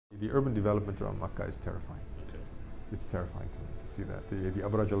the urban development around Mecca is terrifying. Okay. It's terrifying to me to see that. The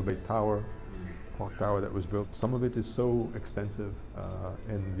Abraj al-Bayt Tower, clock tower that was built, some of it is so extensive,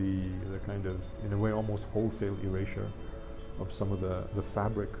 and the kind of, in a way, almost wholesale erasure of some of the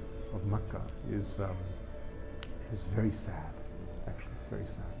fabric of Mecca is very sad. Actually, it's very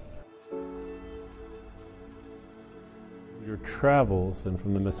sad. Your travels and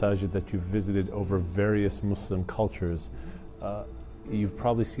from the masajid that you've visited over various Muslim cultures, you've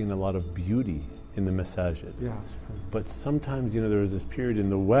probably seen a lot of beauty in the masajid. Yeah. But sometimes, there was this period in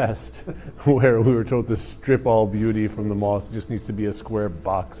the West where we were told to strip all beauty from the mosque. It just needs to be a square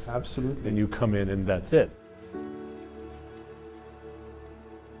box. Absolutely. And you come in and that's it.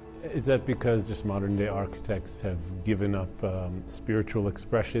 Is that because just modern day architects have given up spiritual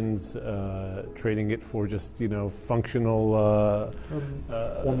expressions, trading it for just, functional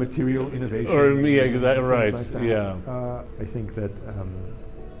or material innovation? Or exactly right. Like that. Yeah. I think that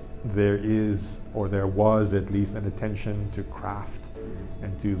there is, or there was at least, an attention to craft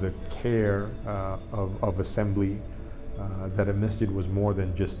and to the care of assembly. That a masjid was more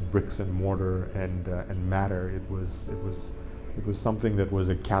than just bricks and mortar and matter. It was something that was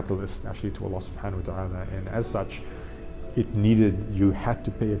a catalyst actually to Allah subhanahu wa ta'ala, and as such you had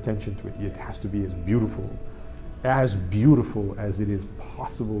to pay attention to it. It has to be as beautiful as it is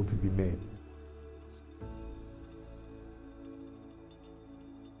possible to be made.